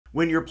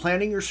When you're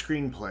planning your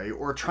screenplay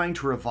or trying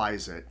to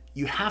revise it,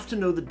 you have to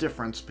know the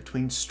difference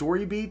between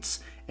story beats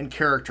and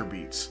character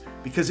beats,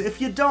 because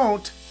if you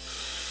don't,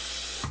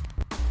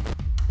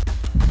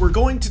 we're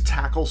going to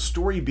tackle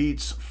story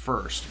beats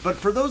first. But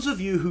for those of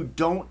you who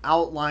don't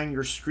outline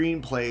your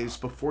screenplays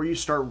before you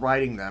start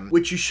writing them,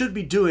 which you should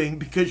be doing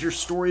because your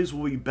stories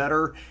will be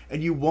better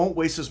and you won't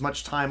waste as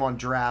much time on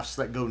drafts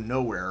that go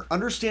nowhere,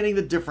 understanding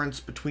the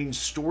difference between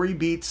story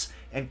beats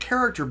and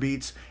character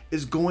beats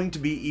is going to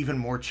be even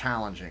more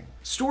challenging.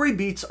 Story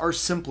beats are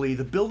simply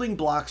the building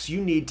blocks you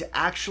need to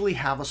actually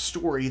have a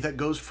story that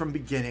goes from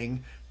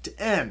beginning to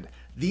end.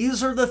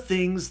 These are the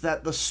things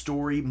that the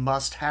story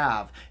must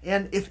have,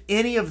 and if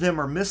any of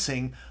them are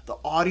missing, the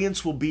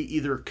audience will be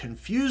either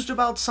confused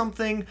about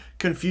something,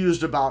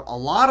 confused about a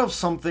lot of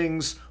some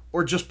things,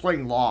 or just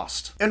plain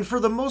lost. And for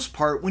the most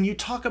part, when you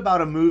talk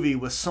about a movie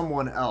with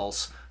someone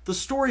else, the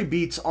story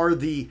beats are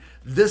the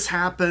this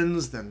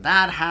happens, then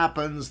that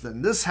happens,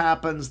 then this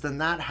happens, then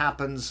that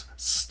happens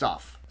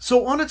stuff.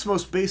 So on its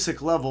most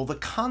basic level, the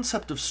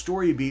concept of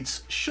story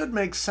beats should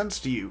make sense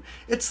to you.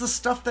 It's the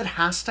stuff that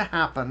has to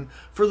happen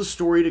for the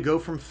story to go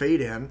from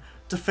fade in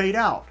to fade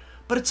out.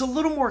 But it's a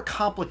little more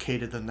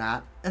complicated than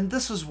that, and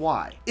this is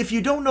why. If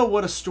you don't know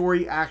what a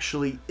story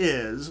actually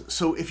is,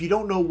 so if you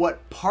don't know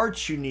what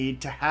parts you need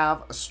to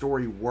have a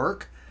story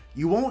work,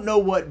 you won't know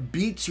what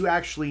beats you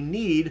actually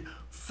need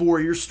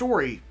for your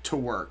story to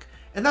work.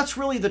 And that's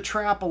really the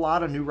trap a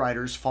lot of new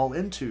writers fall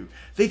into.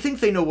 They think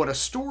they know what a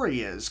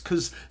story is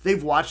because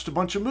they've watched a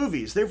bunch of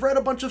movies, they've read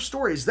a bunch of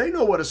stories, they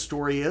know what a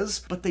story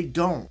is, but they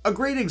don't. A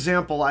great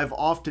example I've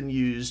often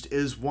used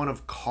is one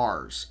of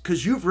cars,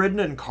 because you've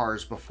ridden in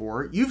cars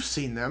before, you've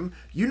seen them,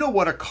 you know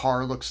what a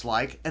car looks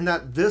like, and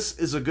that this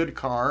is a good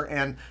car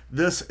and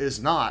this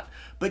is not.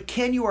 But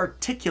can you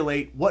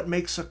articulate what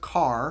makes a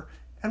car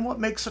and what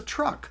makes a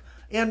truck?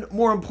 And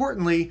more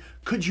importantly,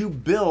 could you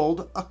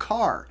build a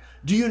car?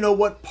 Do you know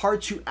what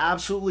parts you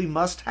absolutely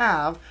must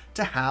have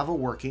to have a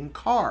working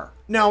car?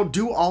 Now,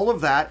 do all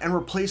of that and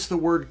replace the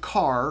word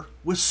car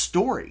with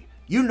story.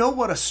 You know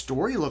what a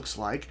story looks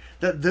like,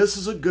 that this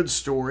is a good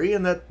story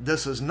and that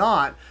this is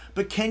not,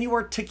 but can you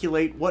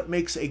articulate what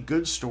makes a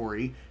good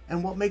story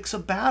and what makes a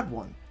bad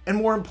one? And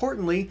more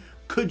importantly,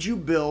 could you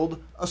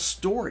build a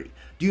story?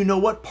 Do you know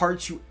what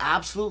parts you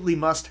absolutely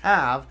must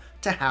have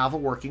to have a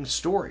working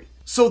story?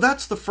 So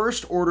that's the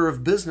first order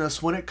of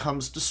business when it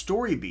comes to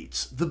story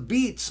beats. The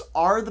beats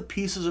are the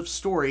pieces of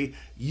story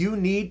you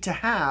need to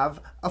have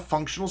a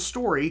functional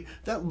story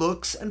that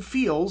looks and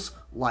feels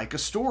like a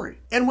story.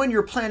 And when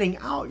you're planning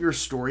out your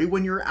story,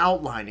 when you're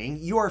outlining,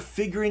 you are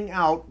figuring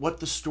out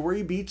what the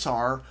story beats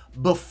are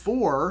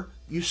before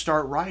you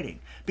start writing,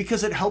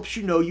 because it helps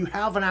you know you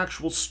have an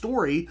actual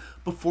story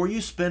before you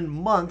spend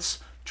months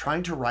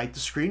trying to write the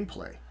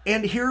screenplay.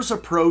 And here's a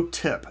pro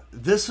tip.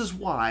 This is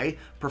why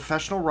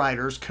professional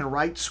writers can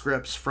write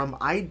scripts from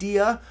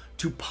idea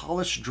to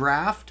polished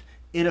draft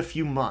in a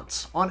few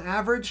months. On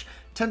average,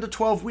 10 to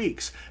 12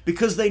 weeks,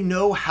 because they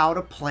know how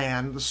to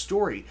plan the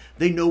story.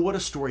 They know what a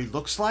story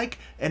looks like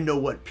and know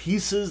what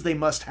pieces they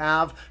must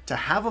have to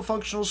have a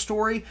functional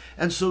story,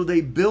 and so they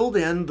build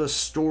in the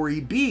story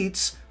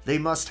beats they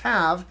must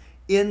have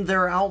in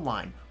their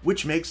outline,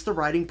 which makes the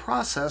writing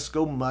process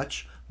go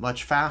much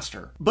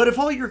faster. But if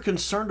all you're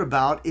concerned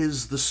about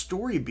is the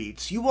story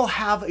beats, you will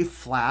have a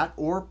flat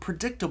or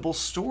predictable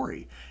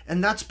story.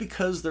 And that's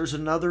because there's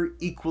another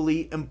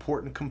equally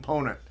important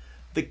component,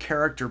 the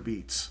character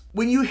beats.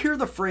 When you hear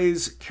the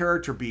phrase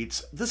character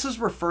beats, this is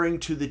referring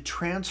to the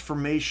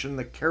transformation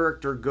the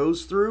character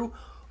goes through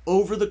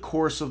over the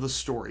course of the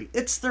story.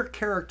 It's their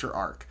character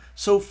arc.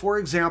 So for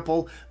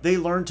example, they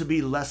learn to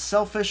be less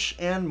selfish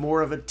and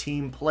more of a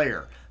team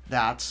player.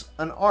 That's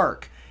an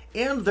arc.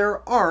 And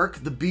their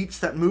arc, the beats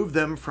that move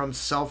them from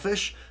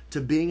selfish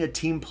to being a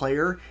team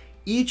player,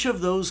 each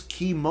of those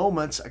key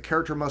moments a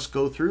character must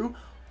go through,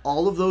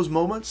 all of those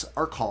moments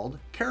are called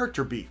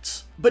character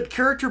beats. But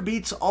character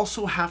beats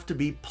also have to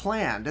be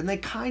planned, and they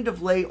kind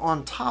of lay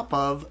on top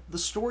of the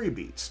story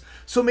beats.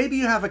 So maybe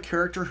you have a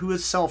character who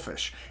is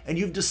selfish, and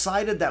you've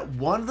decided that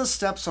one of the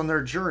steps on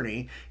their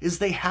journey is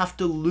they have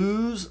to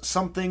lose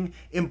something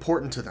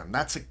important to them.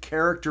 That's a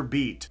character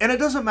beat. And it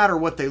doesn't matter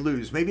what they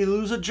lose. Maybe they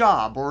lose a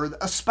job, or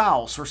a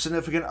spouse, or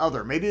significant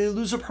other. Maybe they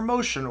lose a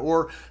promotion,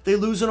 or they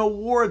lose an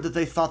award that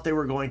they thought they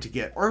were going to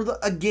get, or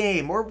a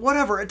game, or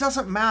whatever. It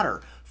doesn't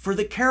matter. For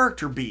the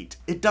character beat,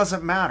 it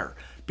doesn't matter,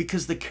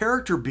 because the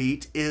character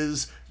beat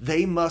is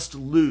they must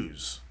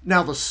lose.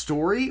 Now the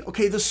story,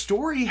 okay, the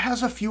story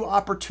has a few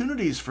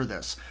opportunities for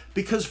this,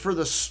 because for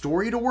the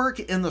story to work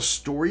in the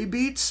story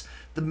beats,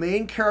 the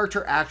main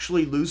character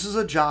actually loses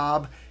a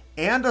job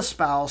and a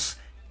spouse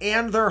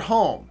and their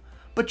home.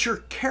 But your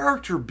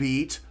character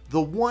beat,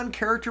 the one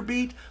character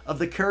beat of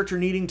the character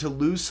needing to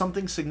lose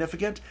something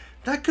significant,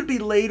 that could be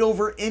laid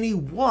over any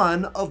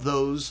one of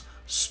those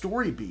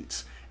story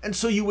beats. And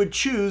so you would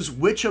choose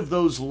which of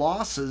those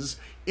losses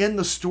in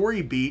the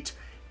story beat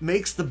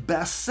makes the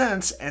best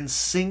sense and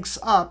syncs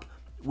up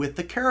with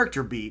the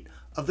character beat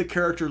of the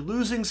character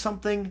losing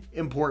something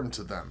important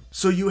to them.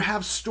 So you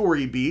have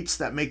story beats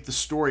that make the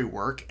story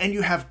work, and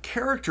you have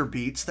character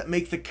beats that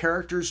make the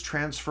character's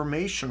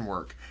transformation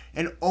work.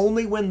 And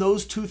only when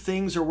those two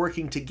things are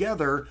working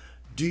together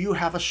do you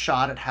have a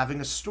shot at having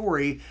a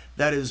story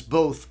that is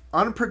both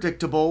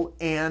unpredictable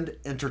and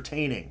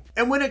entertaining.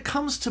 And when it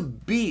comes to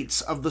beats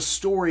of the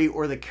story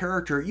or the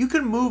character, you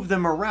can move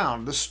them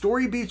around. The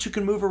story beats you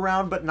can move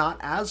around, but not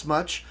as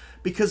much,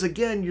 because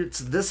again, it's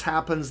this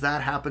happens,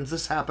 that happens,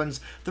 this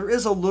happens. There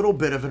is a little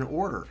bit of an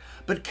order.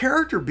 But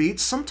character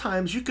beats,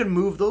 sometimes you can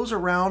move those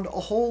around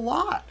a whole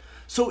lot.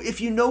 So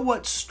if you know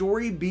what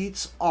story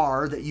beats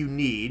are that you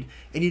need,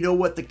 and you know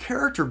what the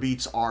character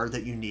beats are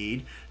that you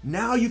need,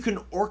 now you can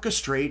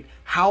orchestrate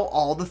how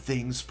all the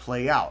things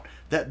play out.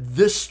 That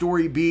this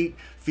story beat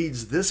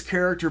feeds this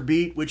character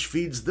beat, which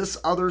feeds this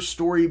other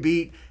story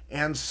beat,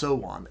 and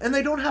so on. And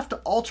they don't have to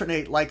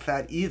alternate like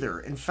that either.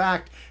 In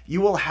fact, you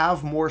will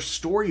have more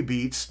story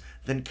beats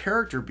than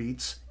character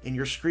beats in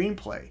your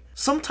screenplay.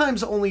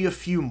 Sometimes only a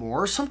few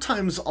more,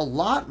 sometimes a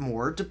lot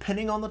more,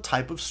 depending on the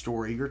type of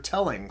story you're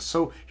telling.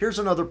 So here's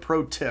another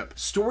pro tip.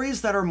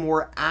 Stories that are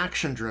more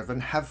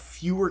action-driven have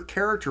fewer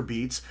character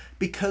beats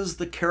because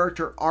the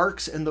character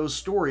arcs in those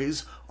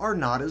stories are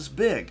not as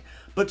big.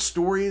 But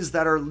stories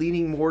that are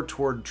leaning more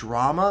toward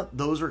drama,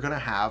 those are going to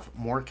have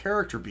more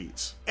character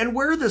beats. And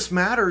where this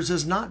matters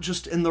is not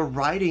just in the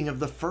writing of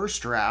the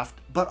first draft,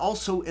 but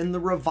also in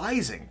the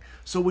revising.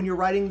 So when you're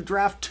writing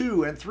draft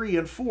 2 and 3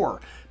 and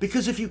 4,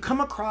 because if you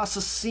come across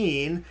a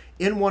scene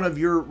in one of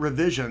your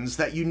revisions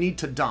that you need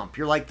to dump,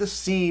 you're like, this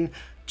scene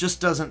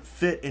just doesn't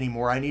fit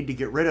anymore, I need to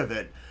get rid of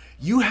it.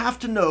 You have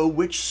to know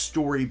which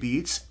story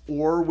beats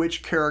or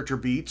which character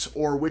beats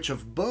or which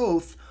of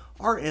both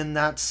are in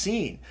that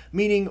scene,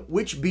 meaning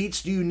which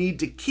beats do you need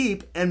to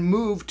keep and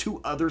move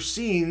to other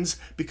scenes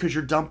because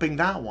you're dumping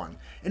that one.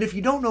 And if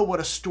you don't know what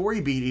a story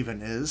beat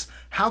even is,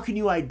 how can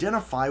you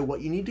identify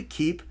what you need to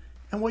keep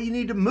and what you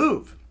need to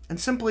move? And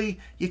simply,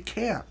 you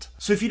can't.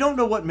 So if you don't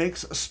know what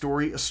makes a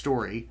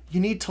story, you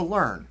need to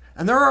learn.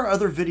 And there are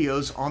other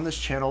videos on this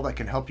channel that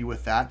can help you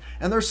with that,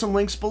 and there's some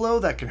links below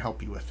that can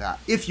help you with that.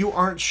 If you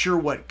aren't sure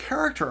what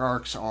character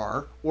arcs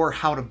are or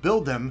how to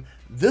build them,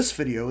 this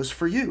video is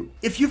for you.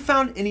 If you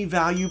found any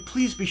value,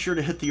 please be sure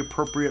to hit the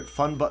appropriate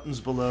fun buttons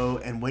below,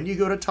 and when you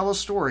go to tell a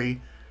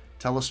story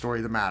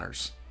that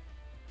matters.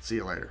 See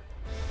you later.